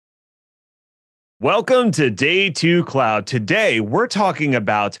Welcome to Day 2 Cloud. Today, we're talking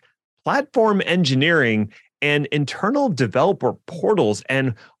about platform engineering and internal developer portals.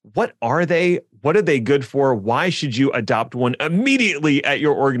 And what are they? What are they good for? Why should you adopt one immediately at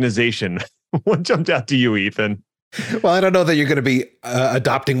your organization? What jumped out to you, Ethan? Well, I don't know that you're going to be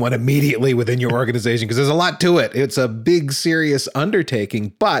adopting one immediately within your organization because there's a lot to it. It's a big, serious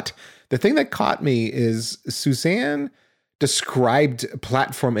undertaking. But the thing that caught me is Suzanne described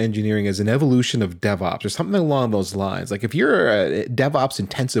platform engineering as an evolution of DevOps or something along those lines. Like if you're a DevOps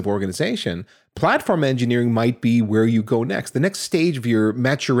intensive organization, platform engineering might be where you go next, the next stage of your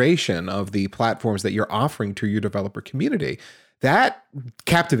maturation of the platforms that you're offering to your developer community. That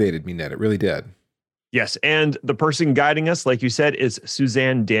captivated me, Ned. It really did. Yes, and the person guiding us, like you said, is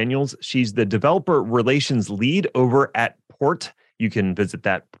Suzanne Daniels. She's the developer relations lead over at Port. You can visit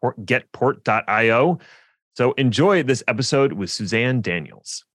that getport.io. So enjoy this episode with Suzanne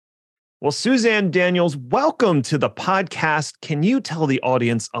Daniels. Well, Suzanne Daniels, welcome to the podcast. Can you tell the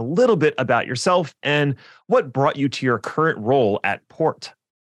audience a little bit about yourself and what brought you to your current role at Port?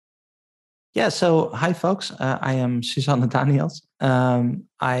 Yeah, so hi, folks. I am Suzanne Daniels.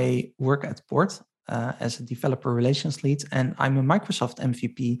 I work at Port as a developer relations lead, and I'm a Microsoft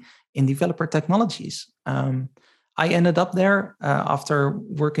MVP in developer technologies. I ended up there after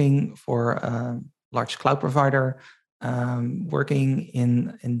working for a large cloud provider, working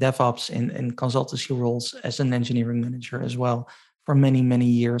in DevOps, in consultancy roles as an engineering manager as well for many, many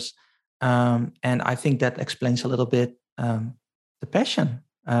years. And I think that explains a little bit the passion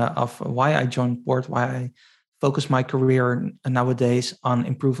of why I joined Port, why I focus my career nowadays on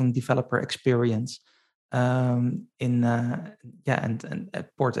improving developer experience. And at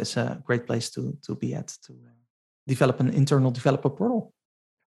Port is a great place to be at to develop an internal developer portal.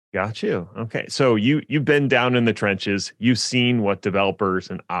 Got you. Okay. So you've been down in the trenches. You've seen what developers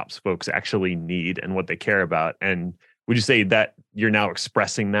and ops folks actually need and what they care about. And would you say that you're now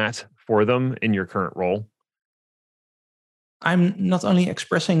expressing that for them in your current role? I'm not only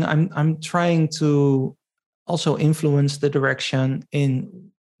expressing, I'm trying to also influence the direction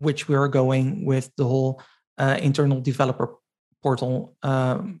in which we are going with the whole internal developer portal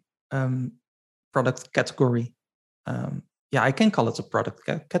product category. I can call it a product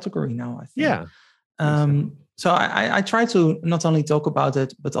category now, I think. Yeah. So I try to not only talk about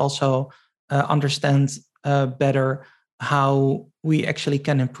it, but also understand better how we actually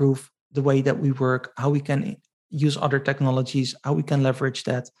can improve the way that we work, how we can use other technologies, how we can leverage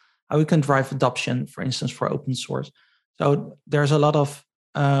that, how we can drive adoption, for instance, for open source. So there's a lot of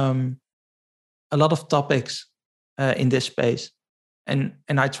topics in this space, and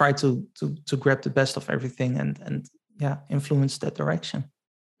I try to grab the best of everything and influence that direction.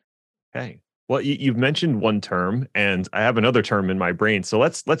 Okay. Well, you've mentioned one term, and I have another term in my brain. So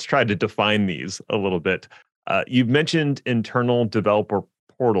let's try to define these a little bit. You've mentioned internal developer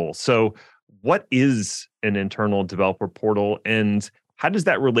portal. So what is an internal developer portal, and how does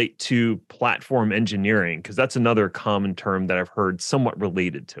that relate to platform engineering? Because that's another common term that I've heard somewhat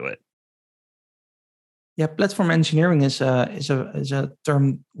related to it. Yeah, platform engineering is a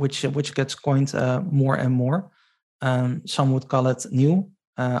term which gets coined more and more. Some would call it new.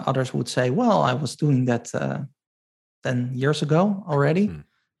 Others would say, well, I was doing that 10 years ago already.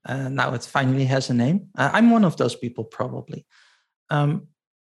 Now it finally has a name. I'm one of those people, probably.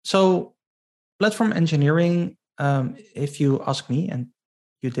 So platform engineering, if you ask me, and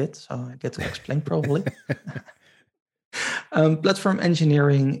you did, so I get to explain probably. Platform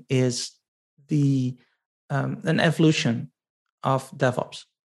engineering is an evolution of DevOps.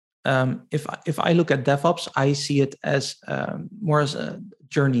 If I look at DevOps, I see it as more as a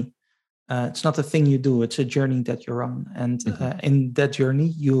journey. It's not a thing you do; it's a journey that you're on, and in that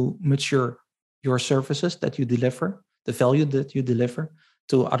journey, you mature your services that you deliver, the value that you deliver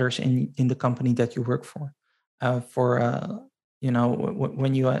to others in the company that you work for. When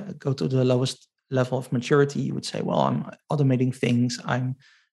you go to the lowest level of maturity, you would say, "Well, I'm automating things. I'm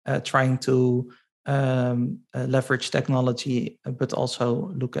trying to." Leverage technology, but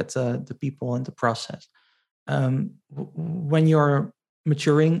also look at the people and the process. When you're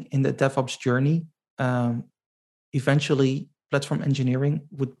maturing in the DevOps journey, eventually platform engineering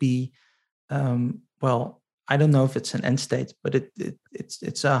would be, I don't know if it's an end state, but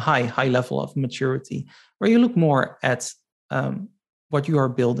it's a high level of maturity where you look more at what you are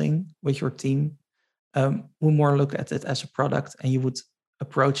building with your team. We more look at it as a product, and you would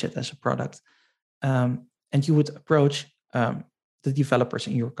approach it as a product. And you would approach the developers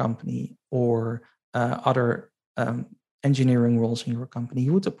in your company or other engineering roles in your company.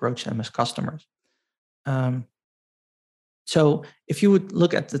 You would approach them as customers. So if you would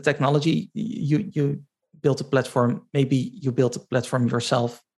look at the technology, you built a platform. Maybe you built a platform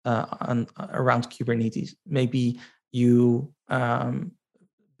yourself around Kubernetes. Maybe you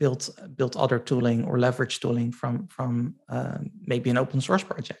built other tooling or leverage tooling from maybe an open source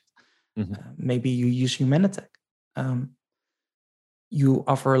project. Maybe you use Humanitech. You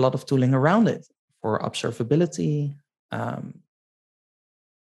offer a lot of tooling around it for observability,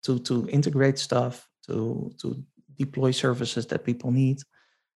 to integrate stuff, to deploy services that people need.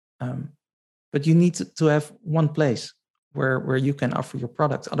 But you need to have one place where you can offer your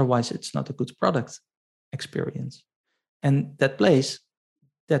product. Otherwise, it's not a good product experience. And that place,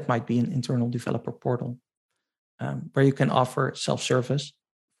 that might be an internal developer portal, where you can offer self-service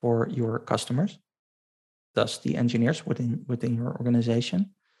for your customers, thus the engineers within your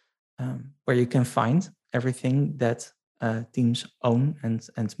organization, where you can find everything that teams own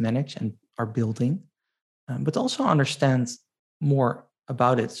and manage and are building, but also understand more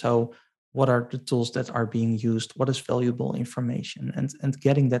about it. So what are the tools that are being used? What is valuable information? And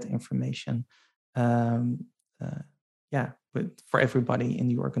getting that information, for everybody in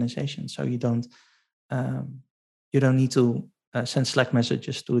the organization. So you don't need to send Slack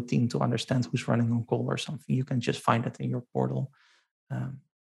messages to a team to understand who's running on call or something. You can just find it in your portal.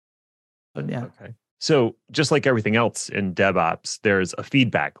 But yeah. Okay. So just like everything else in DevOps, there's a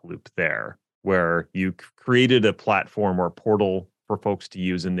feedback loop there where you created a platform or portal for folks to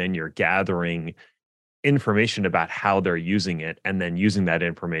use, and then you're gathering information about how they're using it, and then using that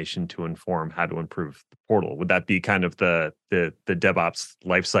information to inform how to improve the portal. Would that be kind of the DevOps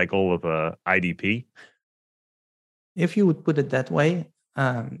lifecycle of a IDP? If you would put it that way,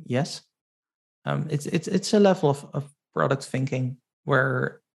 yes. It's a level of product thinking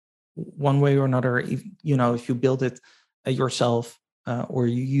where one way or another, if you build it yourself, or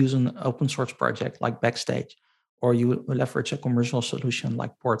you use an open source project like Backstage, or you leverage a commercial solution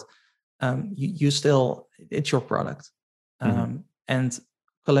like Port, you still, it's your product. And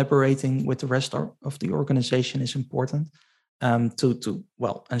collaborating with the rest of the organization is important, to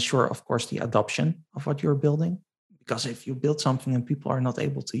ensure, of course, the adoption of what you're building. Because if you build something and people are not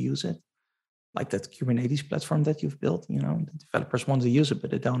able to use it, like that Kubernetes platform that you've built, the developers want to use it, but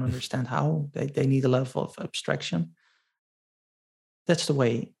they don't understand how. They need a level of abstraction. That's the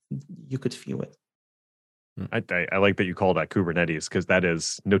way you could view it. I like that you call that Kubernetes, because that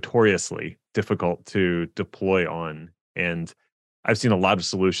is notoriously difficult to deploy on. And I've seen a lot of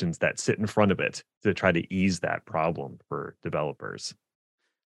solutions that sit in front of it to try to ease that problem for developers.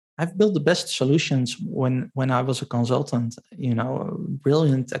 I've built the best solutions when I was a consultant,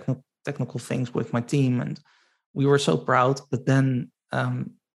 brilliant technical things with my team, and we were so proud. But then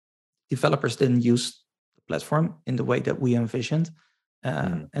developers didn't use the platform in the way that we envisioned.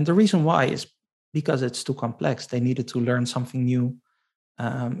 And the reason why is because it's too complex. They needed to learn something new.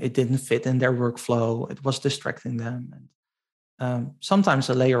 It didn't fit in their workflow. It was distracting them. And sometimes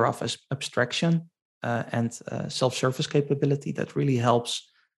a layer of abstraction and self-service capability that really helps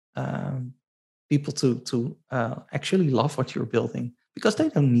people to actually love what you're building, because they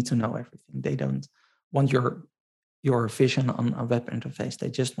don't need to know everything. They don't want your vision on a web interface. They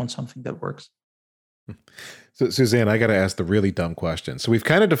just want something that works. So, Suzanne, I got to ask the really dumb question. So we've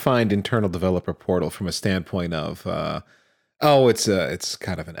kind of defined internal developer portal from a standpoint of, it's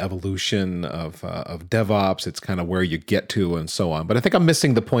kind of an evolution of DevOps. It's kind of where you get to and so on. But I think I'm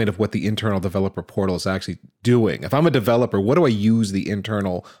missing the point of what the internal developer portal is actually doing. If I'm a developer, what do I use the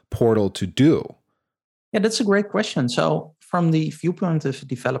internal portal to do? Yeah, that's a great question. So from the viewpoint of a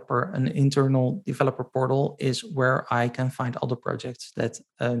developer, an internal developer portal is where I can find all the projects that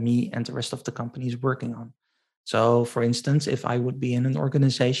me and the rest of the company is working on. So for instance, if I would be in an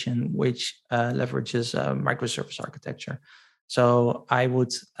organization which leverages microservice architecture, so I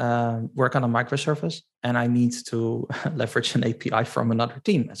would work on a microservice and I need to leverage an API from another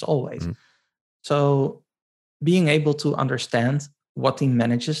team, as always. So being able to understand what team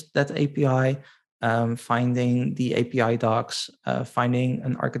manages that API, finding the API docs, finding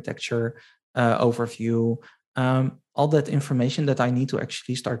an architecture overview, all that information that I need to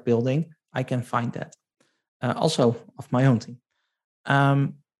actually start building, I can find that. Also of my own team.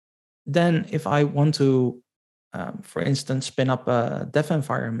 Then if I want to, for instance, spin up a dev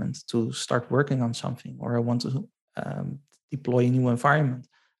environment to start working on something, or I want to deploy a new environment,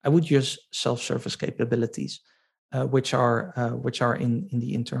 I would use self-service capabilities, which are in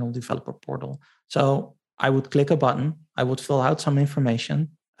the internal developer portal. So I would click a button, I would fill out some information,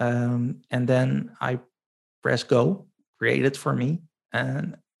 and then I press go, create it for me,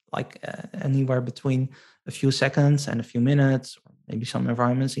 and anywhere between a few seconds and a few minutes, or maybe some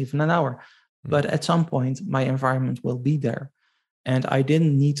environments even an hour, But at some point, my environment will be there. And I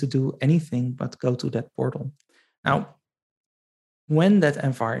didn't need to do anything but go to that portal. Now, when that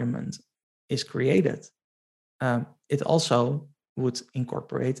environment is created, it also would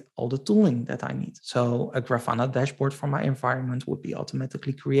incorporate all the tooling that I need. So a Grafana dashboard for my environment would be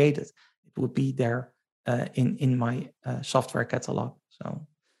automatically created. It would be there in my software catalog, so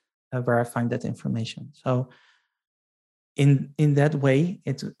where I find that information. So in that way,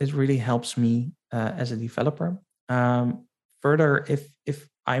 it really helps me as a developer. Further, if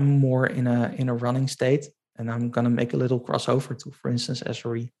I'm more in a running state, and I'm going to make a little crossover to, for instance,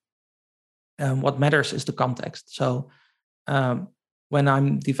 SRE, what matters is the context. So when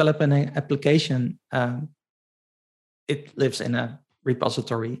I'm developing an application, it lives in a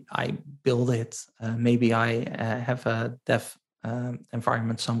repository. I build it. Maybe I have a dev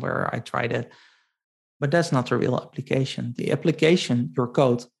environment somewhere. I tried it. But that's not a real application. The application, your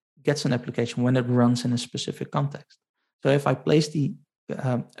code, gets an application when it runs in a specific context. So if I place the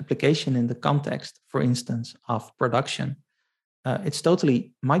application in the context, for instance, of production, it's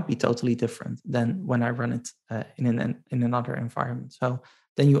might be totally different than when I run it in another environment. So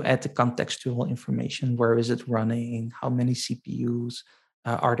then you add the contextual information. Where is it running? How many CPUs?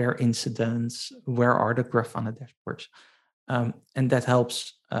 Are there incidents? Where are the Grafana dashboards? And that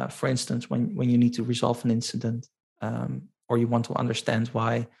helps, for instance, when you need to resolve an incident, or you want to understand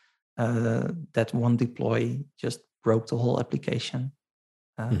why that one deploy just broke the whole application,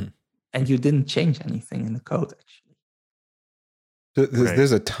 and you didn't change anything in the code, actually.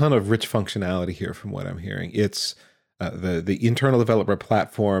 There's a ton of rich functionality here from what I'm hearing. It's the internal developer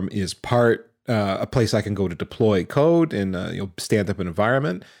platform is part a place I can go to deploy code and stand up an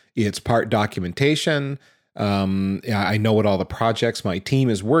environment. It's part documentation. I know what all the projects my team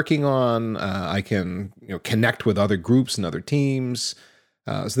is working on. I can connect with other groups and other teams.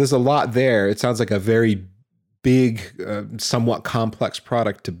 So there's a lot there. It sounds like a very big, somewhat complex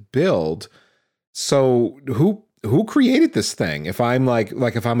product to build. So who created this thing? If I'm like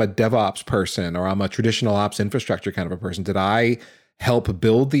if I'm a DevOps person or I'm a traditional ops infrastructure kind of a person, did I help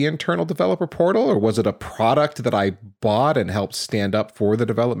build the internal developer portal, or was it a product that I bought and helped stand up for the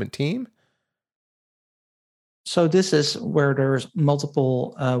development team? So this is where there's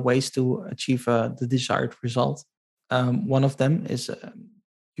multiple ways to achieve the desired result. One of them is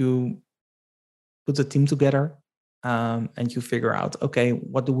you put a team together and you figure out, okay,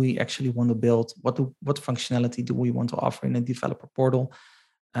 what do we actually want to build? What functionality do we want to offer in a developer portal?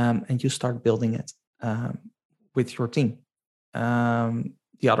 And you start building it with your team.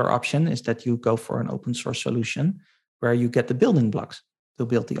 The other option is that you go for an open source solution where you get the building blocks to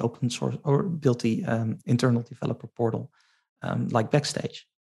build the open source or build the internal developer portal, like Backstage.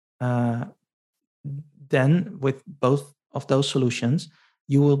 Then with both of those solutions,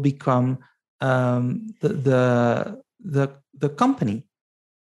 you will become the company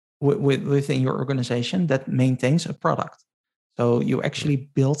within your organization that maintains a product. So you actually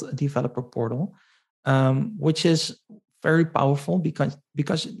build a developer portal, which is very powerful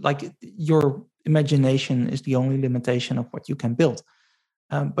because like your imagination is the only limitation of what you can build.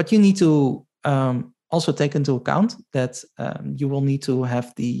 But you need to also take into account that you will need to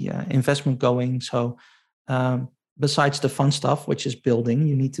have the investment going. So besides the fun stuff, which is building,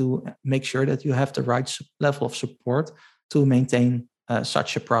 you need to make sure that you have the right level of support to maintain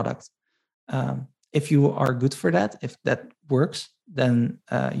such a product. If you are good for that, if that works, then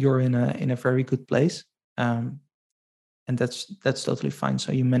you're in a very good place. And that's totally fine.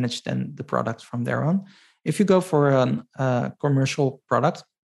 So you manage then the product from there on. If you go for a commercial product,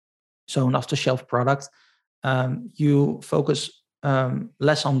 so an off-the-shelf product, you focus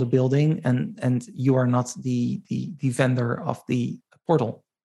less on the building, and you are not the vendor of the portal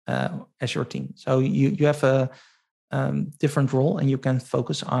as your team. So you have a different role, and you can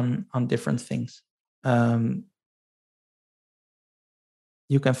focus on different things. You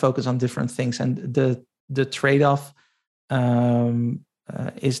can focus on different things, and the trade-off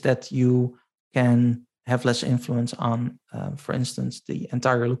is that you can have less influence on, for instance, the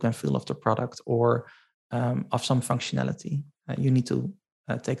entire look and feel of the product or of some functionality. You need to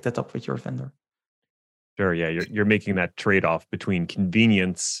take that up with your vendor. Sure, yeah, you're making that trade-off between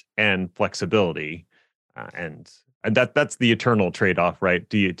convenience and flexibility, and that's the eternal trade-off, right?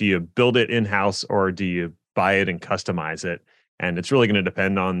 Do you build it in-house, or do you buy it and customize it? And it's really going to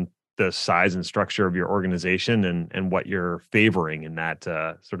depend on the size and structure of your organization and what you're favoring in that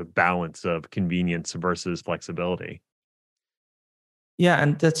sort of balance of convenience versus flexibility. Yeah,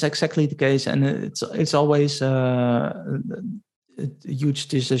 and that's exactly the case. And it's always a huge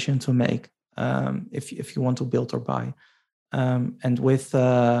decision to make if you want to build or buy. And with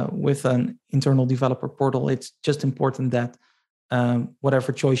an internal developer portal, it's just important that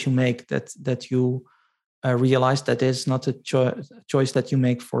whatever choice you make, that you realize that is not a choice that you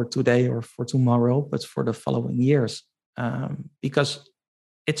make for today or for tomorrow, but for the following years, because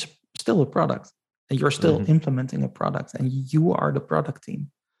it's still a product, and you're still implementing a product, and you are the product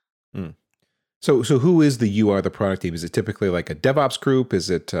team. Mm. So who is the you are the product team? Is it typically like a DevOps group?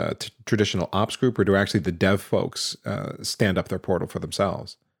 Is it a traditional ops group, or do actually the dev folks stand up their portal for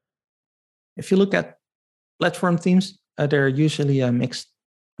themselves? If you look at platform teams, they're usually a mixed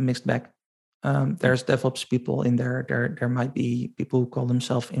bag. There's DevOps people in there. There might be people who call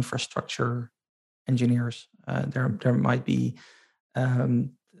themselves infrastructure engineers. There might be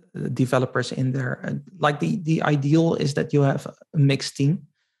developers in there. Like the ideal is that you have a mixed team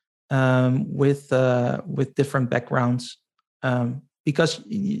with different backgrounds, because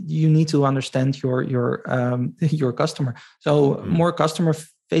you need to understand your customer. So more customer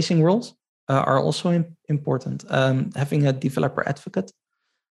facing roles are also important. Having a developer advocate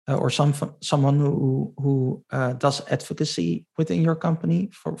or someone who does advocacy within your company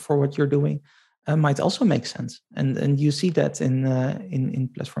for what you're doing might also make sense, and you see that in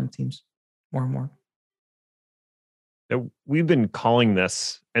platform teams more and more. Now, we've been calling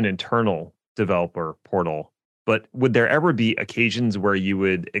this an internal developer portal, but would there ever be occasions where you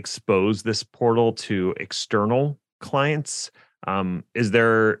would expose this portal to external clients? Is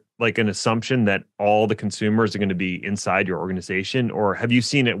there like an assumption that all the consumers are going to be inside your organization, or have you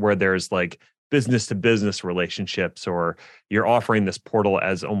seen it where there's like business to business relationships, or you're offering this portal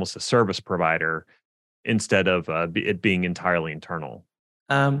as almost a service provider instead of it being entirely internal?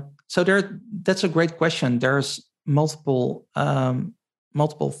 So that's a great question. There's multiple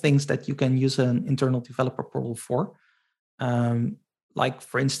things that you can use an internal developer portal for. Like,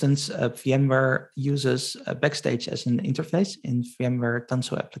 for instance, VMware uses Backstage as an interface in VMware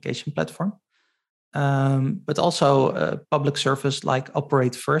Tanzu application platform. But also a public service like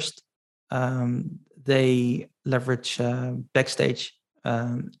Operate First, they leverage Backstage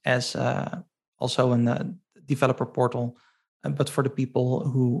as also a developer portal, but for the people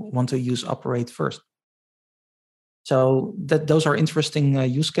who want to use Operate First. So those are interesting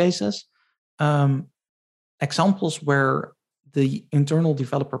use cases. Examples where the internal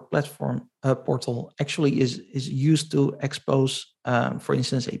developer platform portal actually is used to expose, for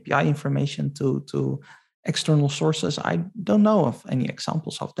instance, API information to external sources. I don't know of any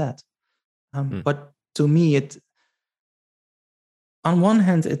examples of that. But to me, on one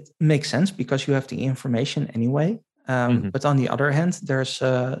hand, it makes sense because you have the information anyway. But on the other hand, there's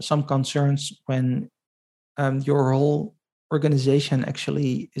some concerns when your whole organization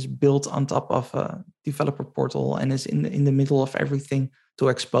actually is built on top of a developer portal and is in the middle of everything to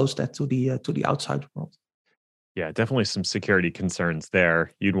expose that to the outside world. Yeah, definitely some security concerns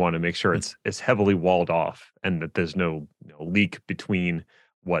there. You'd want to make sure it's heavily walled off and that there's no leak between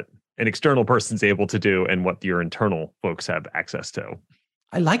what an external person's able to do and what your internal folks have access to.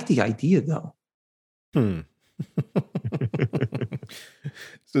 I like the idea, though.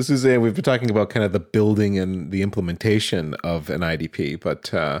 So, Suzanne, we've been talking about kind of the building and the implementation of an IDP,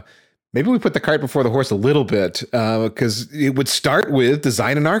 but maybe we put the cart before the horse a little bit, because it would start with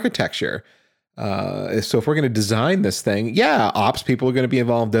design and architecture. So if we're going to design this thing, ops people are going to be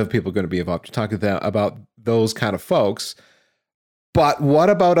involved, dev people are going to be involved to talk to them about those kind of folks. But what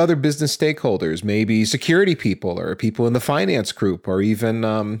about other business stakeholders? Maybe security people or people in the finance group, or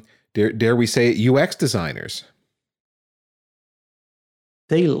even, dare we say, UX designers?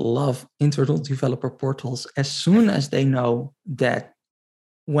 They love internal developer portals as soon as they know that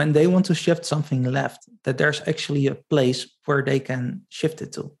when they want to shift something left, that there's actually a place where they can shift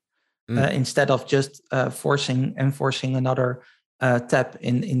it to, instead of just enforcing another tab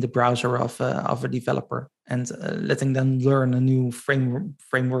in the browser of a developer and letting them learn a new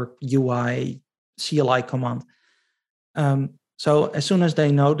framework UI CLI command. So as soon as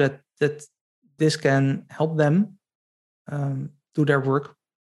they know that this can help them do their work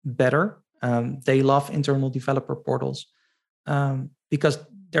better, they love internal developer portals because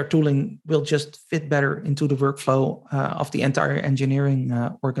their tooling will just fit better into the workflow of the entire engineering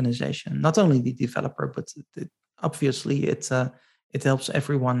organization. Not only the developer, but obviously it helps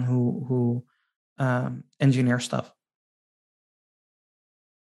everyone who engineer stuff.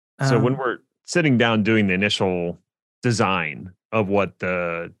 So when we're sitting down doing the initial design of what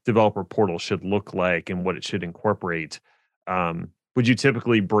the developer portal should look like and what it should incorporate, would you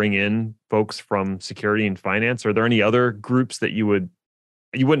typically bring in folks from security and finance? Are there any other groups that you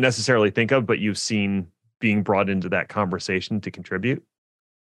wouldn't necessarily think of, but you've seen being brought into that conversation to contribute?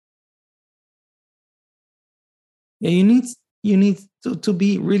 Yeah, you need you need to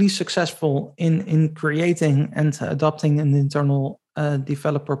be really successful in creating and adopting an internal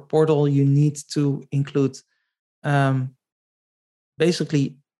developer portal. You need to include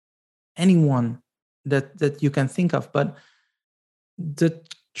basically anyone that you can think of. But the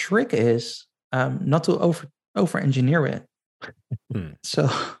trick is not to over engineer it.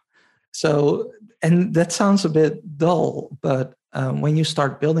 So, and that sounds a bit dull, but when you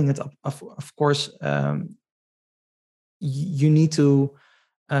start building it, of course, you need to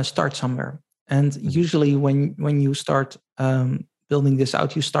start somewhere. And usually, when you start building this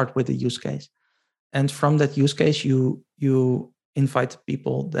out, you start with a use case, and from that use case, you invite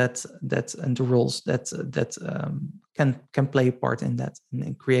people that and the roles that can play a part in that,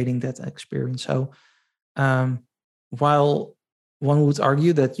 in creating that experience. So while one would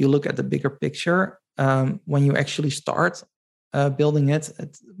argue that you look at the bigger picture, when you actually start building it,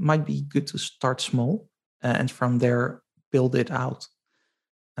 it might be good to start small and from there build it out.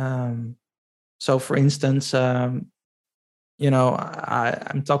 So for instance, I'm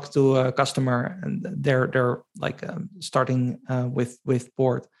talking to a customer and they're like starting with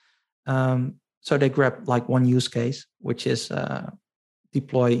Port. So they grab like one use case, which is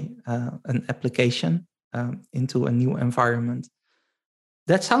deploy an application into a new environment.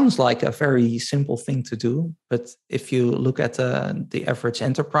 That sounds like a very simple thing to do, but if you look at the average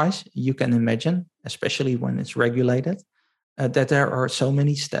enterprise, you can imagine, especially when it's regulated, that there are so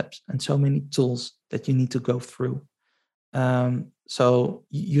many steps and so many tools that you need to go through. So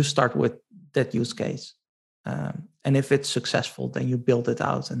you start with that use case, and if it's successful, then you build it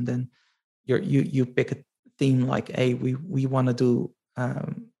out, and then you pick a theme like, hey, we want to do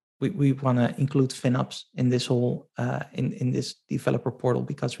we want to include FinOps in this whole in this developer portal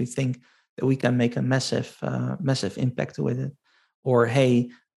because we think that we can make a massive impact with it, or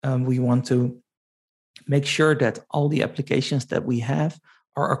hey, we want to make sure that all the applications that we have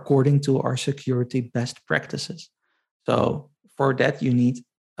are according to our security best practices. So for that, you need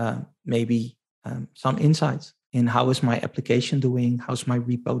maybe some insights in how is my application doing, how's my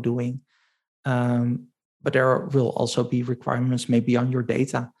repo doing. But there will also be requirements maybe on your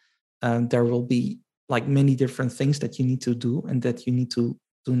data. There will be like many different things that you need to do and that you need to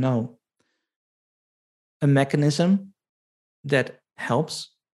know. A mechanism that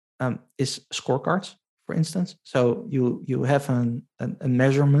helps is scorecards, for instance. So you have a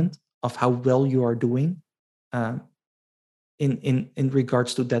measurement of how well you are doing in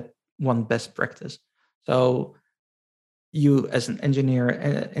regards to that one best practice. So you as an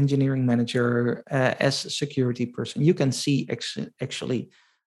engineering manager, as a security person, you can see actually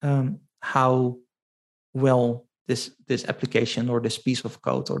how well this application or this piece of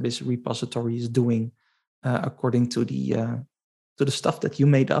code or this repository is doing according to the stuff that you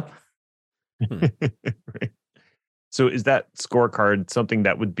made up. Right. So is that scorecard something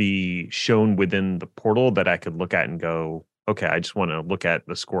that would be shown within the portal that I could look at and go, okay, I just want to look at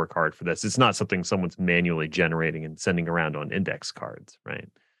the scorecard for this. It's not something someone's manually generating and sending around on index cards, right?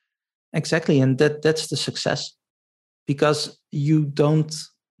 Exactly. And that's the success, because you don't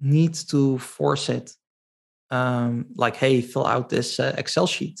need to force it. Like, hey, fill out this Excel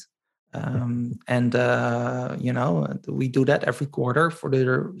sheet. And we do that every quarter for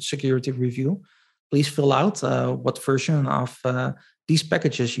the security review. Please fill out what version of these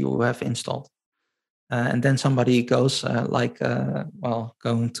packages you have installed. And then somebody goes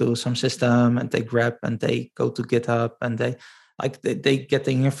going to some system and they grab and they go to GitHub and they get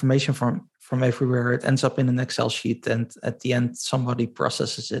the information from everywhere. It ends up in an Excel sheet, and at the end somebody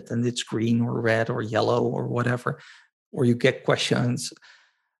processes it and it's green or red or yellow or whatever, or you get questions.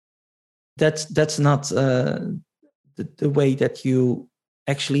 That's not the way that you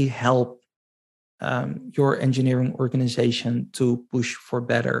actually help your engineering organization to push for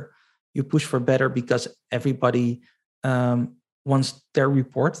better. You push for better because everybody wants their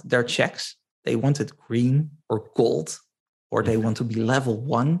report, their checks. They want it green or gold, or they want to be level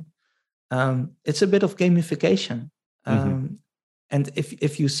 1. It's a bit of gamification. And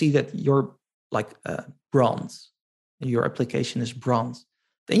if you see that you're like bronze, your application is bronze,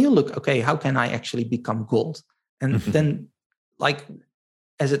 then you look, okay, how can I actually become gold? And then, like,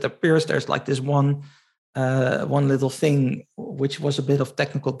 as it appears, there's like this one little thing which was a bit of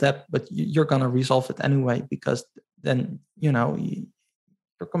technical debt, but you're gonna resolve it anyway, because then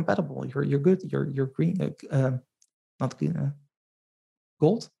you're compatible. You're good. You're green. Not green.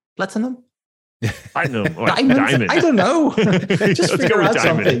 Gold, platinum. Diamond. I don't know. Just figure out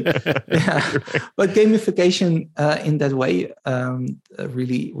something. Yeah. Right. But gamification in that way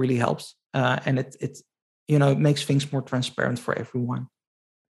really, really helps. And it makes things more transparent for everyone.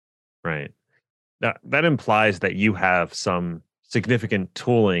 Right. That implies that you have some significant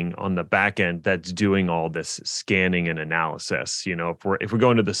tooling on the back end that's doing all this scanning and analysis. If we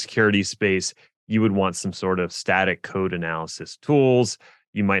go into the security space, you would want some sort of static code analysis tools.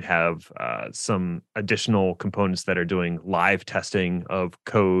 You might have some additional components that are doing live testing of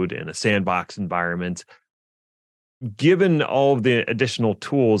code in a sandbox environment. Given all of the additional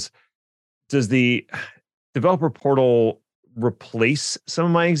tools, does the developer portal replace some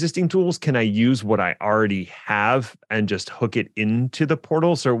of my existing tools? Can I use what I already have and just hook it into the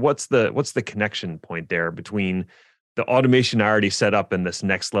portal? So what's the connection point there between the automation I already set up and this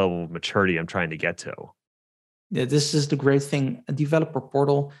next level of maturity I'm trying to get to? Yeah, this is the great thing. A developer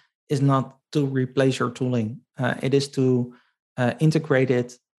portal is not to replace your tooling. It is to integrate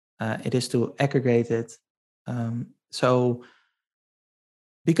it. It is to aggregate it. So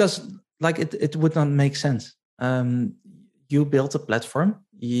because like it would not make sense. You built a platform.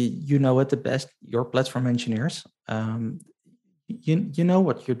 You know it the best. Your platform engineers. You know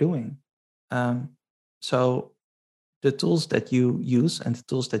what you're doing. So the tools that you use and the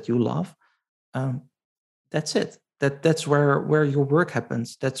tools that you love, that's it. That's where your work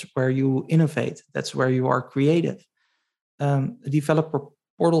happens. That's where you innovate. That's where you are creative. A developer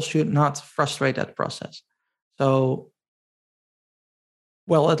portal should not frustrate that process. So,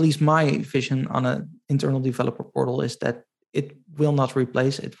 well, at least my vision on an internal developer portal is that it will not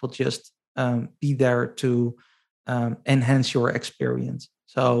replace. It will just be there to enhance your experience.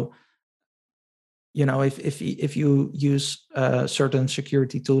 So, if you use certain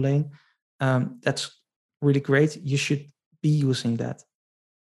security tooling, that's really great. You should be using that,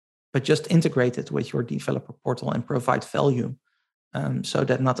 but just integrate it with your developer portal and provide value, so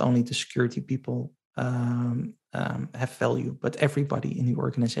that not only the security people have value, but everybody in the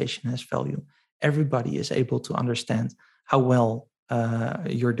organization has value. Everybody is able to understand how well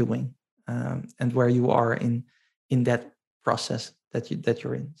you're doing, and where you are in that process that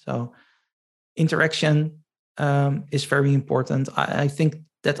you're in. So interaction is very important. I think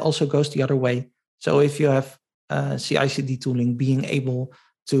that also goes the other way. So if you have CI/CD tooling, being able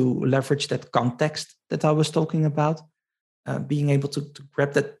to leverage that context that I was talking about, being able to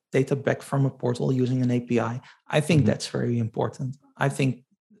grab that data back from a portal using an API, I think that's very important. I think,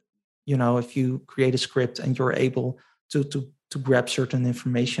 if you create a script and you're able to grab certain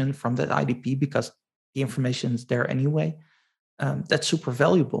information from that IDP because the information is there anyway, that's super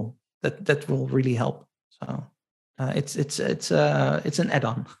valuable. That will really help. So it's an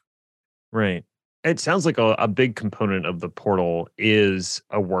add-on. Right. It sounds like a big component of the portal is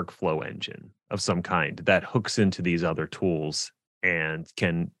a workflow engine of some kind that hooks into these other tools and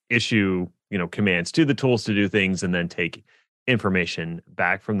can issue, commands to the tools to do things and then take information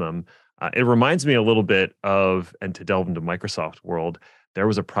back from them. It reminds me a little bit of, and to delve into Microsoft world, there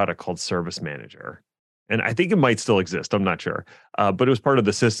was a product called Service Manager. And I think it might still exist. I'm not sure. But it was part of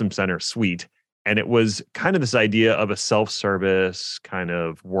the System Center suite. And it was kind of this idea of a self-service kind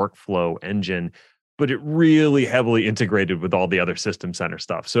of workflow engine, but it really heavily integrated with all the other System Center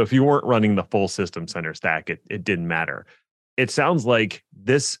stuff. So if you weren't running the full System Center stack, it didn't matter. It sounds like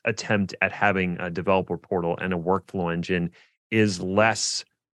this attempt at having a developer portal and a workflow engine is less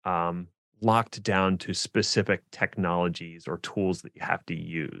locked down to specific technologies or tools that you have to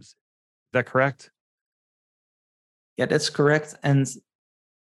use. Is that correct? Yeah, that's correct. And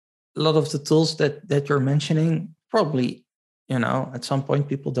a lot of the tools that you're mentioning, probably, at some point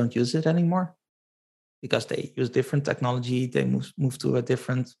people don't use it anymore because they use different technology. They move to a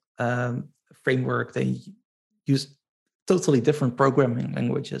different framework. They use totally different programming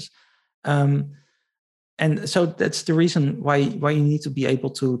languages. And so that's the reason why you need to be able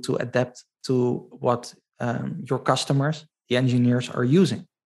to adapt to what your customers, the engineers, are using,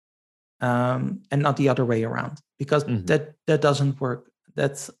 and not the other way around, because that doesn't work.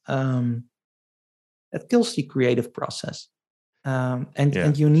 That kills the creative process.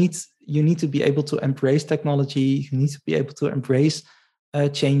 And you need to be able to embrace technology. You need to be able to embrace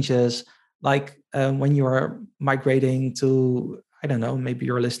changes. Like when you are migrating to, I don't know, maybe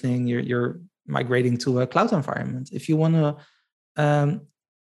you're listening, you're migrating to a cloud environment. If you want to,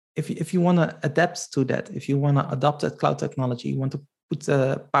 if you want to adapt to that, if you want to adopt that cloud technology, you want to put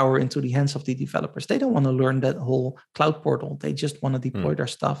the power into the hands of the developers. They don't want to learn that whole cloud portal. They just want to deploy their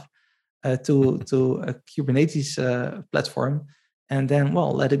stuff to a Kubernetes platform, and then,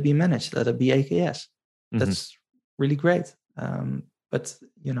 well, let it be managed, let it be AKS. That's really great. But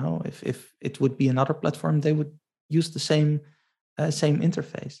if it would be another platform, they would use the same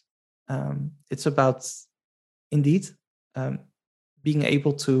interface. It's about, indeed, being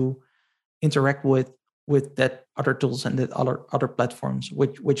able to interact with with that other tools and that other platforms,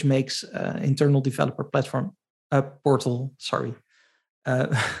 which makes internal developer platform portal. Sorry, uh,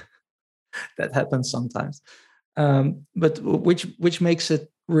 that happens sometimes, but which makes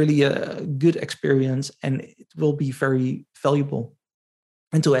it really a good experience, and it will be very valuable.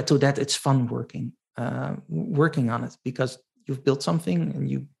 And to add to that, it's fun working on it, because you've built something and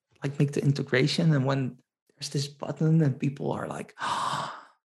you like make the integration, and when there's this button and people are like,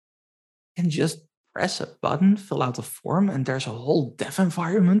 and just press a button, fill out a form, and there's a whole dev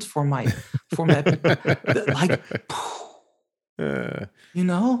environment for my like, you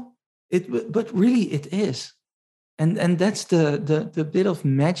know, but really it is, and that's the bit of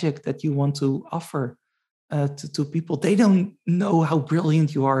magic that you want to offer to people. They don't know how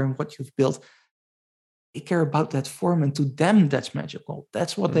brilliant you are and what you've built. They care about that form, and to them that's magical.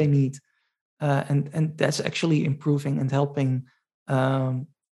 That's what they need, and that's actually improving and helping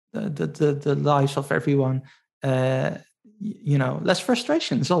the lives of everyone. Less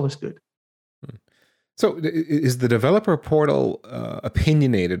frustration is always good. So is the developer portal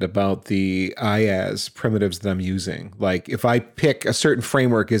opinionated about the IaaS primitives that I'm using? Like if I pick a certain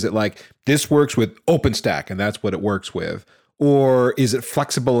framework, is it like this works with OpenStack and that's what it works with? Or is it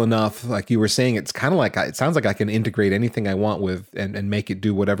flexible enough, like you were saying, it's kind of like, it sounds like I can integrate anything I want with and make it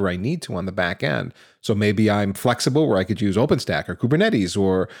do whatever I need to on the back end. So maybe I'm flexible where I could use OpenStack or Kubernetes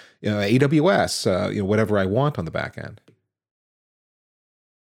or AWS, whatever I want on the back end.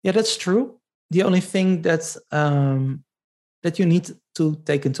 Yeah, that's true. The only thing that you need to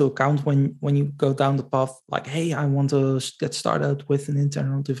take into account when you go down the path, like, hey, I want to get started with an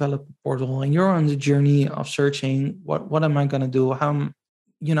internal developer portal, and you're on the journey of searching, what am I going to do? How,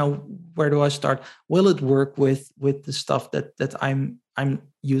 where do I start? Will it work with the stuff that I'm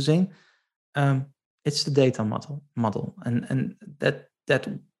using? It's the data model, and that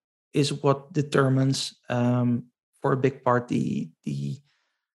is what determines for a big part the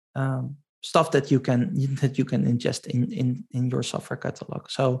stuff that you can ingest in your software catalog.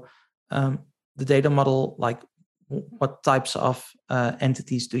 So the data model, like what types of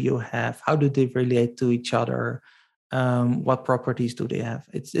entities do you have? How do they relate to each other? What properties do they have?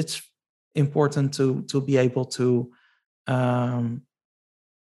 It's important to be able to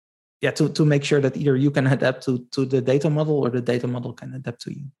to make sure that either you can adapt to the data model or the data model can adapt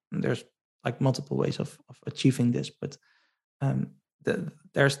to you. And there's like multiple ways of achieving this, but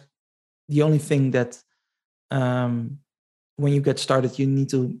there's the only thing that when you get started, you need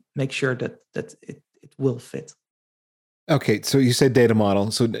to make sure that it will fit. Okay, so you said data model.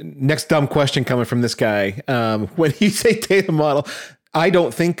 So next dumb question coming from this guy. When you say data model, I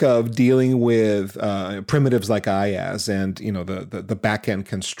don't think of dealing with primitives like IaaS and the backend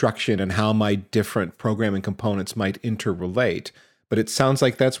construction and how my different programming components might interrelate. But it sounds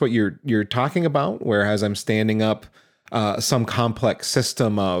like that's what you're talking about. Whereas I'm standing up some complex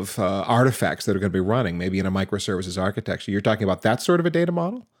system of artifacts that are going to be running, maybe in a microservices architecture. You're talking about that sort of a data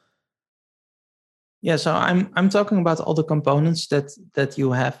model? Yeah, so I'm talking about all the components that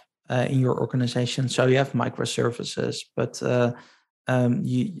you have in your organization. So you have microservices, but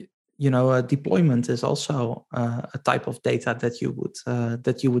deployment is also a type of data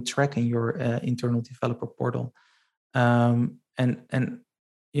that you would track in your internal developer portal, and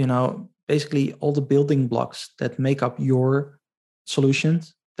basically all the building blocks that make up your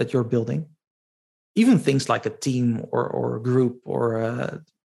solutions that you're building, even things like a team or a group or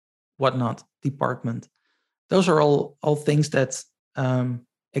whatnot, department. Those are all things that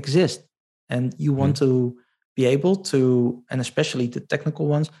exist, and you want to be able to, and especially the technical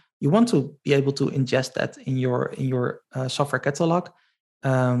ones, you want to be able to ingest that in your software catalog,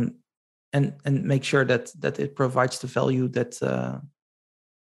 and make sure that it provides the value that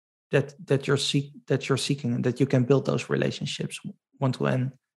you're seeking, and that you can build those relationships one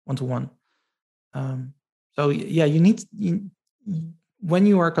to one. So yeah, when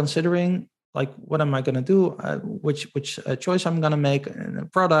you are considering like, what am I going to do, which choice I'm going to make in a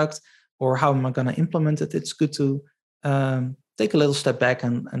product, or how am I going to implement it, it's good to take a little step back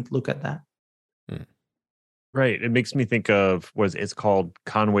and look at that. Right. It makes me think of it's called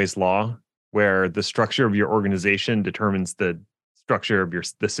Conway's Law, where the structure of your organization determines the structure of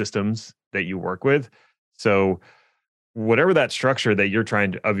the systems that you work with. So whatever that structure that you're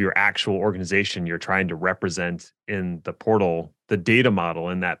of your actual organization you're trying to represent in the portal, the data model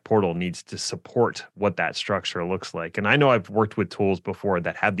in that portal needs to support what that structure looks like. And I know I've worked with tools before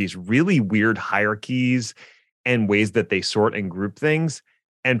that have these really weird hierarchies and ways that they sort and group things.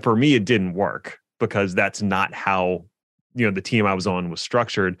 And for me, it didn't work because that's not how, the team I was on was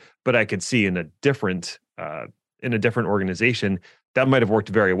structured. But I could see in a different organization that might have worked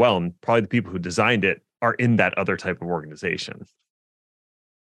very well. And probably the people who designed it are in that other type of organization.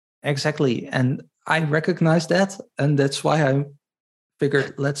 Exactly. And I recognize that. And that's why I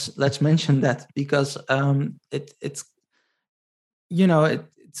figured let's mention that, because it's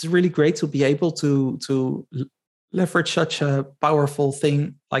it's really great to be able to leverage such a powerful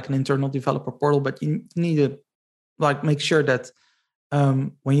thing like an internal developer portal, but you need to make sure that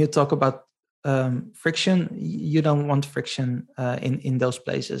when you talk about friction, you don't want friction in those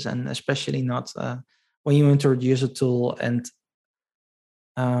places, and especially not when you introduce a tool and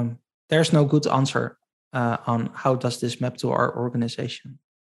there's no good answer on how does this map to our organization.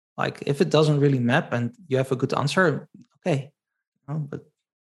 Like if it doesn't really map and you have a good answer, okay. But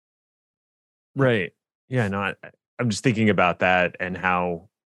right. Yeah, no, I'm just thinking about that and how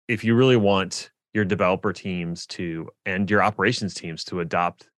if you really want your developer teams and your operations teams to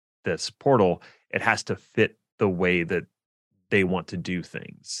adopt this portal, it has to fit the way that they want to do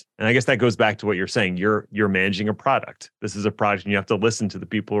things. And I guess that goes back to what you're saying. You're managing a product. This is a product, and you have to listen to the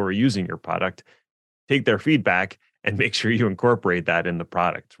people who are using your product, take their feedback, and make sure you incorporate that in the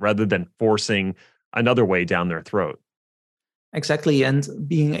product rather than forcing another way down their throat. Exactly. And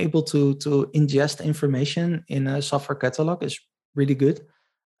being able to ingest information in a software catalog is really good.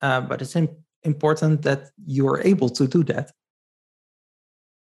 But it's important that you're able to do that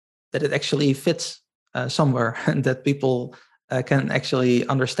it actually fits somewhere and that people can actually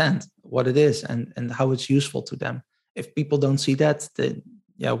understand what it is and how it's useful to them. If people don't see that, then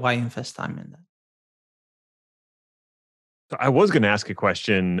why invest time in that? So I was going to ask a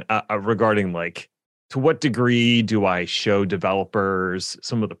question regarding to what degree do I show developers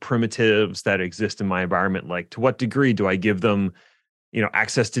some of the primitives that exist in my environment? Like, to what degree do I give them,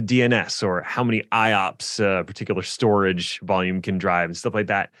 access to DNS or how many IOPS particular storage volume can drive and stuff like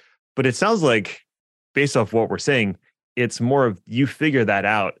that? But it sounds like, based off what we're saying, it's more of you figure that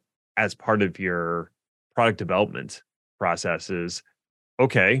out as part of your product development processes.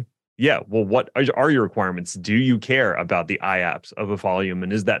 Okay. Yeah. Well, what are your requirements? Do you care about the IAPS of a volume?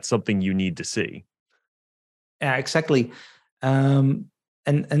 And is that something you need to see? Yeah, exactly. And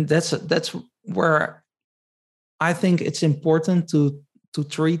that's where I think it's important to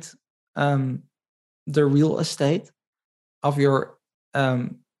treat the real estate of your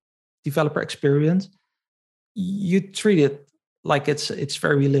developer experience. You treat it like it's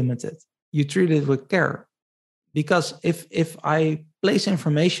very limited. You treat it with care, because if I place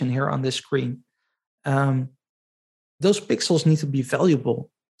information here on this screen, those pixels need to be valuable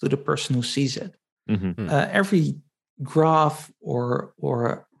to the person who sees it. Mm-hmm. Every graph or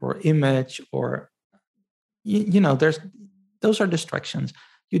image or there's those are distractions.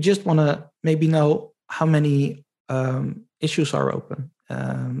 You just want to maybe know how many issues are open,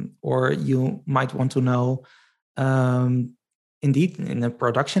 or you might want to know, indeed, in a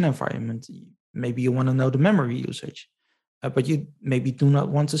production environment, maybe you want to know the memory usage, but you maybe do not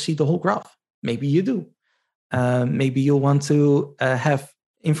want to see the whole graph. Maybe you do. Maybe you want to have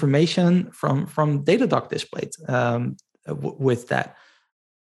information from Datadog displayed with that,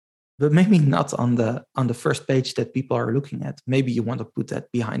 but maybe not on the first page that people are looking at. Maybe you want to put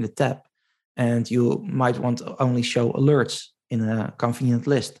that behind a tab, and you might want to only show alerts in a convenient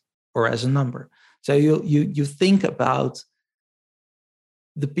list or as a number. So you think about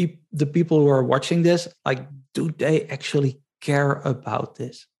the people who are watching this, like, do they actually care about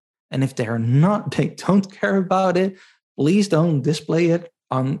this? And if they're not, they don't care about it, please don't display it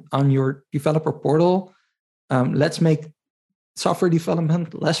on your developer portal. Let's make software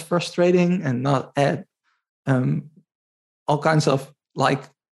development less frustrating and not add all kinds of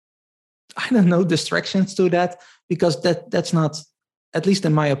distractions to that, because that's not, at least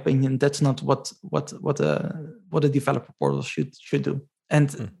in my opinion, that's not what a developer portal should do.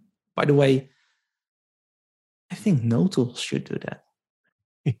 And by the way, I think no tool should do that.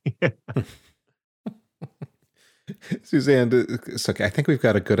 Suzanne, it's okay. I think we've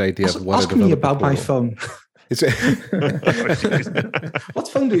got a good idea of what ask me about my phone. Oh, what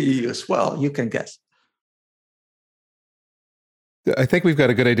phone do you use? Well, you can guess. I think we've got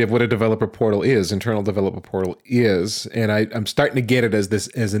a good idea of what a developer portal is, internal developer portal is, and I'm starting to get it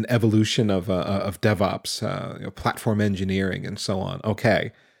as an evolution of DevOps, platform engineering, and so on.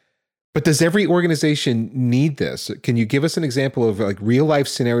 Okay. But does every organization need this? Can you give us an example of real life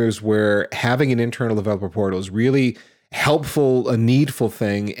scenarios where having an internal developer portal is really helpful, a needful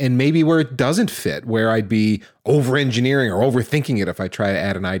thing, and maybe where it doesn't fit, where I'd be over engineering or overthinking it if I try to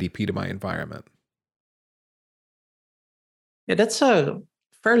add an IDP to my environment? Yeah, that's a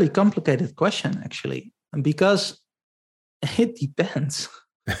fairly complicated question, actually, because it depends.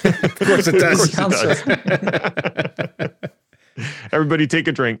 Of course it does. Everybody take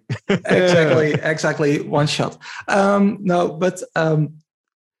a drink. Exactly. One shot. No, but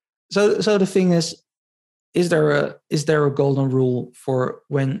so the thing is there a golden rule for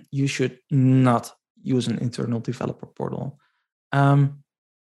when you should not use an internal developer portal? I'm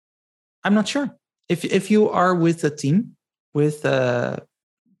not sure. If you are with a team with 10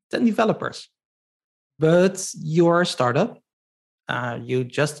 developers, but you are a startup, you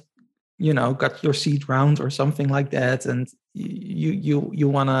just got your seed round or something like that, and you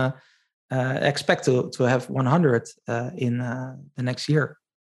want to expect to have 100 in the next year.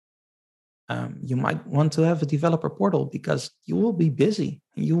 You might want to have a developer portal because you will be busy.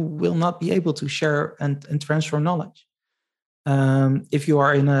 You will not be able to share and transfer knowledge. If you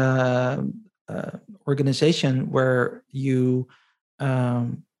are in a organization where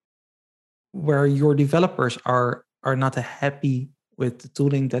where your developers are not happy with the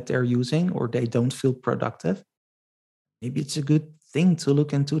tooling that they're using, or they don't feel productive, maybe it's a good thing to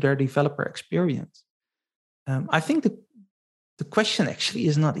look into their developer experience. I think the question actually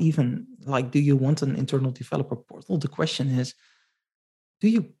is not even like, do you want an internal developer portal? The question is, do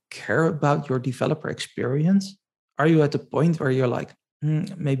you care about your developer experience? Are you at the point where you're like,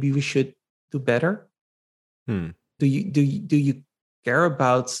 maybe we should do better? Do you care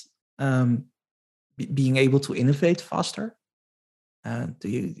about being able to innovate faster? Do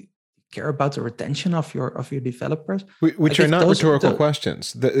you care about the retention of your developers? Which are not rhetorical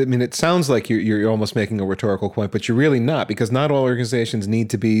questions. I mean, it sounds like you're almost making a rhetorical point, but you're really not, because not all organizations need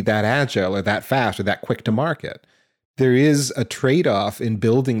to be that agile or that fast or that quick to market. There is a trade-off in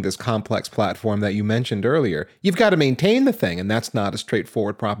building this complex platform that you mentioned earlier. You've got to maintain the thing, and that's not a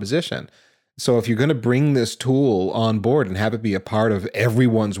straightforward proposition. So if you're going to bring this tool on board and have it be a part of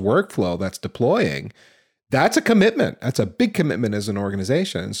everyone's workflow that's deploying, that's a commitment. That's a big commitment as an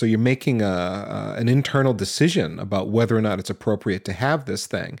organization. So you're making an internal decision about whether or not it's appropriate to have this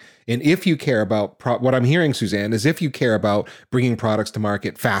thing. And if you care about what I'm hearing, Suzanne, is if you care about bringing products to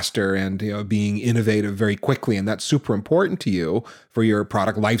market faster and being innovative very quickly, and that's super important to you for your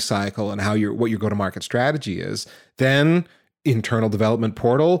product lifecycle and what your go-to-market strategy is, then internal development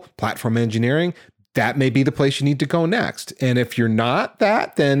portal, platform engineering, that may be the place you need to go next. And if you're not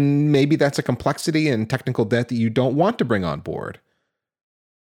that, then maybe that's a complexity and technical debt that you don't want to bring on board.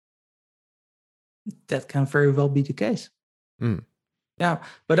 That can very well be the case. Yeah.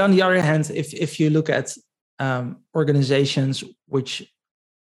 But on the other hand, if you look at organizations which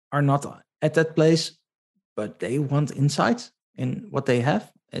are not at that place, but they want insights in what they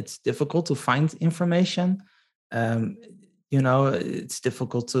have, it's difficult to find information. It's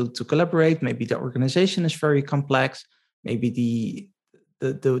difficult to collaborate. Maybe the organization is very complex. Maybe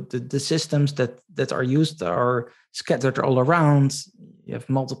the systems that are used are scattered all around. You have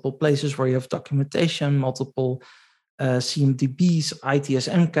multiple places where you have documentation, multiple CMDBs,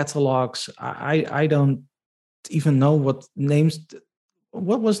 ITSM catalogs. I don't even know what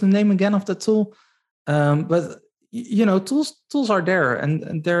was the name again of the tool? But tools are there,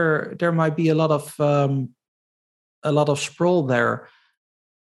 and there might be a lot of sprawl there.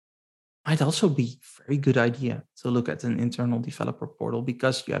 Might also be a very good idea to look at an internal developer portal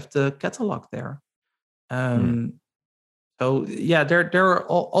because you have the catalog there. So yeah, there are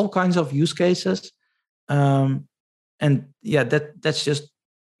all kinds of use cases, and yeah, that's just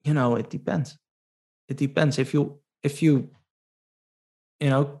it depends. It depends if you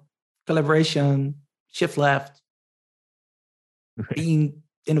collaboration, shift left, being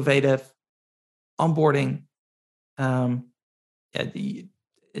innovative, onboarding. It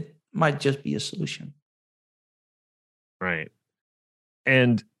might just be a solution. Right.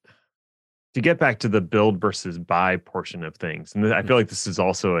 And to get back to the build versus buy portion of things, and I feel like this is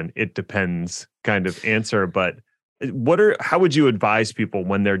also an it depends kind of answer, but how would you advise people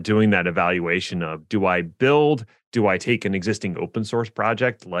when they're doing that evaluation of, do I build, do I take an existing open source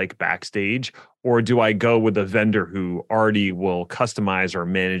project like Backstage, or do I go with a vendor who already will customize or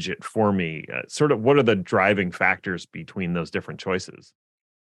manage it for me? Sort of what are the driving factors between those different choices?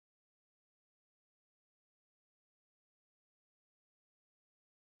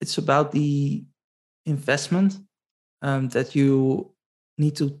 It's about the investment that you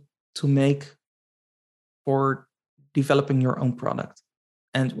need to make for developing your own product.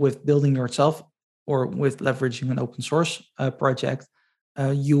 And with building yourself or with leveraging an open source project,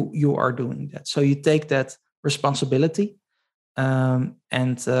 you are doing that. So you take that responsibility, and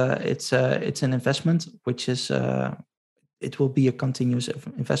it's an investment, which is it will be a continuous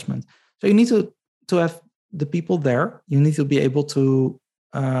investment. So you need to have the people there. You need to be able to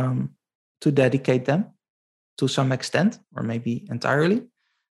dedicate them to some extent, or maybe entirely,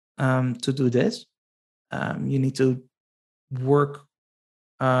 to do this. You need to work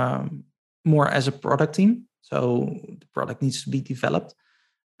more as a product team. So the product needs to be developed,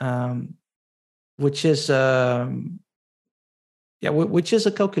 which is which is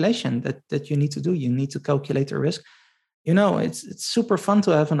a calculation that you need to do. You need to calculate the risk. It's super fun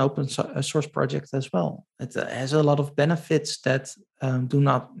to have an open source project as well. It has a lot of benefits that do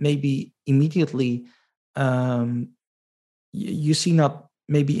not maybe immediately you see not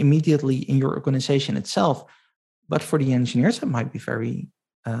maybe immediately in your organization itself, but for the engineers it might be very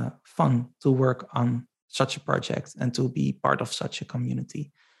fun to work on such a project and to be part of such a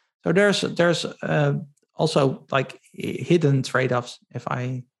community. So there's also like hidden trade-offs, if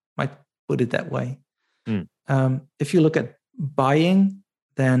I might put it that way. If you look at buying,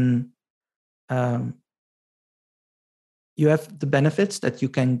 then you have the benefits that you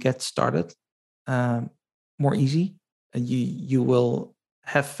can get started more easy. You will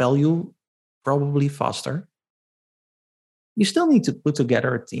have value probably faster. You still need to put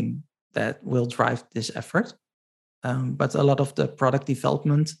together a team that will drive this effort. But a lot of the product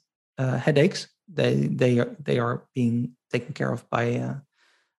development headaches, they are being taken care of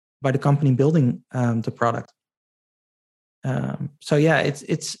by the company building the product. So yeah,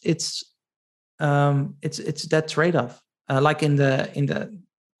 it's that trade-off. Like in the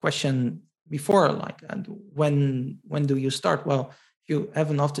question before, like when do you start? Well, if you have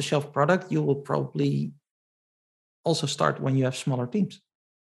an off-the-shelf product, you will probably also start when you have smaller teams,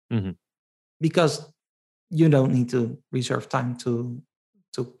 because you don't need to reserve time to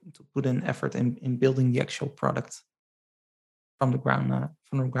put in effort in building the actual product from the ground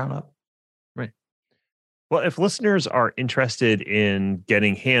up. Right. Well, if listeners are interested in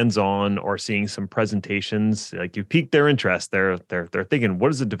getting hands-on or seeing some presentations, like you piqued their interest, they're thinking, what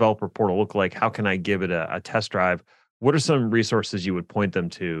does a developer portal look like? How can I give it a test drive? What are some resources you would point them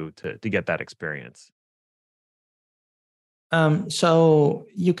to get that experience? So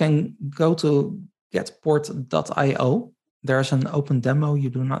you can go to getport.io. There's an open demo. You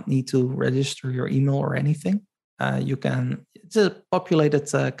do not need to register your email or anything. It's a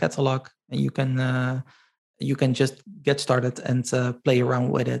populated catalog, and you can just get started and play around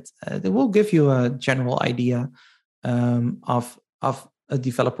with it. It will give you a general idea of a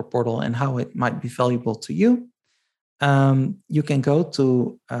developer portal and how it might be valuable to you. You can go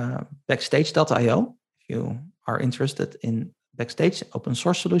to backstage.io if you are interested in Backstage, open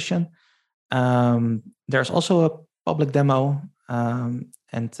source solution. There's also a public demo, and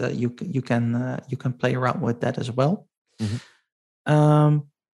you can play around with that as well.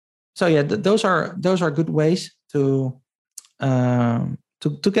 So yeah, those are good ways to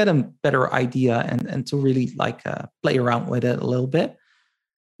get a better idea and to really like play around with it a little bit.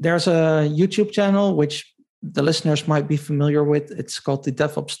 There's a YouTube channel which the listeners might be familiar with. It's called the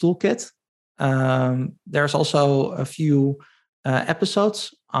DevOps Toolkit. There's also a few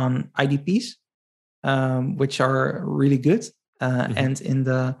episodes on IDPs, which are really good. And in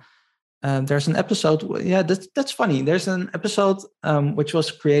the there's an episode. Yeah, that's funny. There's an episode which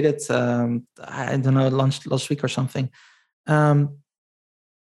was created. I don't know, last week or something. And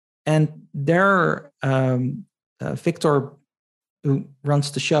there, Victor, who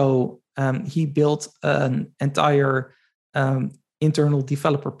runs the show, he built an entire internal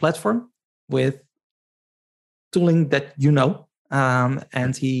developer platform with tooling that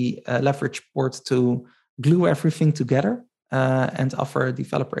and he leveraged Port to glue everything together and offer a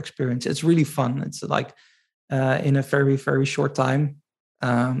developer experience. It's really fun. It's like in a very, very short time,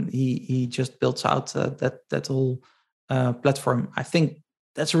 he just built out that whole platform. I think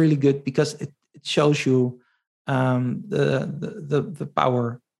that's really good because it shows you the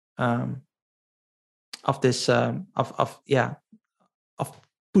power of this of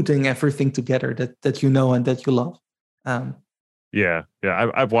putting everything together that and that you love. Yeah.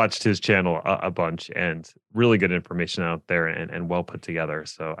 I've watched his channel a bunch, and really good information out there and well put together.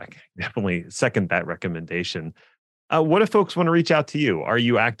 So I can definitely second that recommendation. What if folks want to reach out to you? Are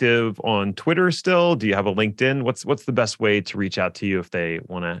you active on Twitter still? Do you have a LinkedIn? What's the best way to reach out to you if they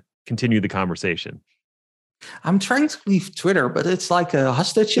want to continue the conversation? I'm trying to leave Twitter, but it's like a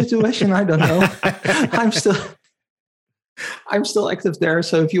hostage situation. I don't know. I'm still active there.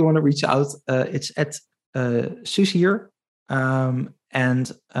 So if you want to reach out, it's at Suzier,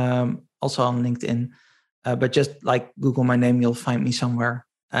 and also on LinkedIn. But just like Google my name, you'll find me somewhere.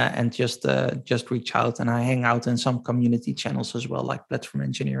 And just reach out. And I hang out in some community channels as well, like platform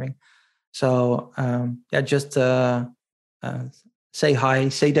engineering. So just say hi,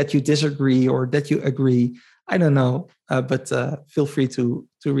 say that you disagree or that you agree. I don't know, but feel free to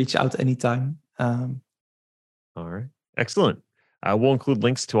reach out anytime. All right. Excellent. We'll include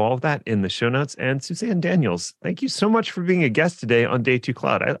links to all of that in the show notes. And Suzanne Daniels, thank you so much for being a guest today on Day 2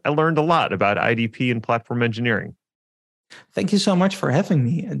 Cloud. I learned a lot about IDP and platform engineering. Thank you so much for having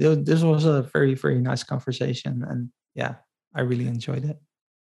me. This was a very, very nice conversation. And yeah, I really enjoyed it.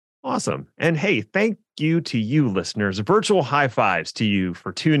 Awesome. And hey, thank you to you listeners. Virtual high fives to you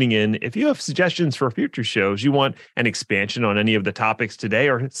for tuning in. If you have suggestions for future shows, you want an expansion on any of the topics today,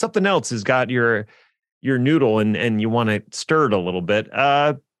 or something else has got your noodle and you want it stirred a little bit,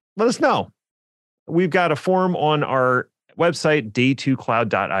 let us know. We've got a forum on our website,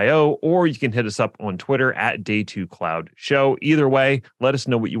 day2cloud.io, or you can hit us up on Twitter at day2cloudshow. Either way, let us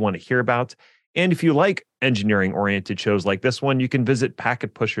know what you want to hear about. And if you like engineering-oriented shows like this one, you can visit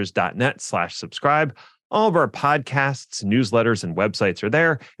packetpushers.net/subscribe. All of our podcasts, newsletters, and websites are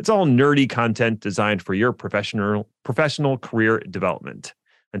there. It's all nerdy content designed for your professional career development.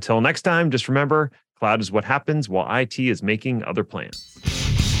 Until next time, just remember, cloud is what happens while IT is making other plans.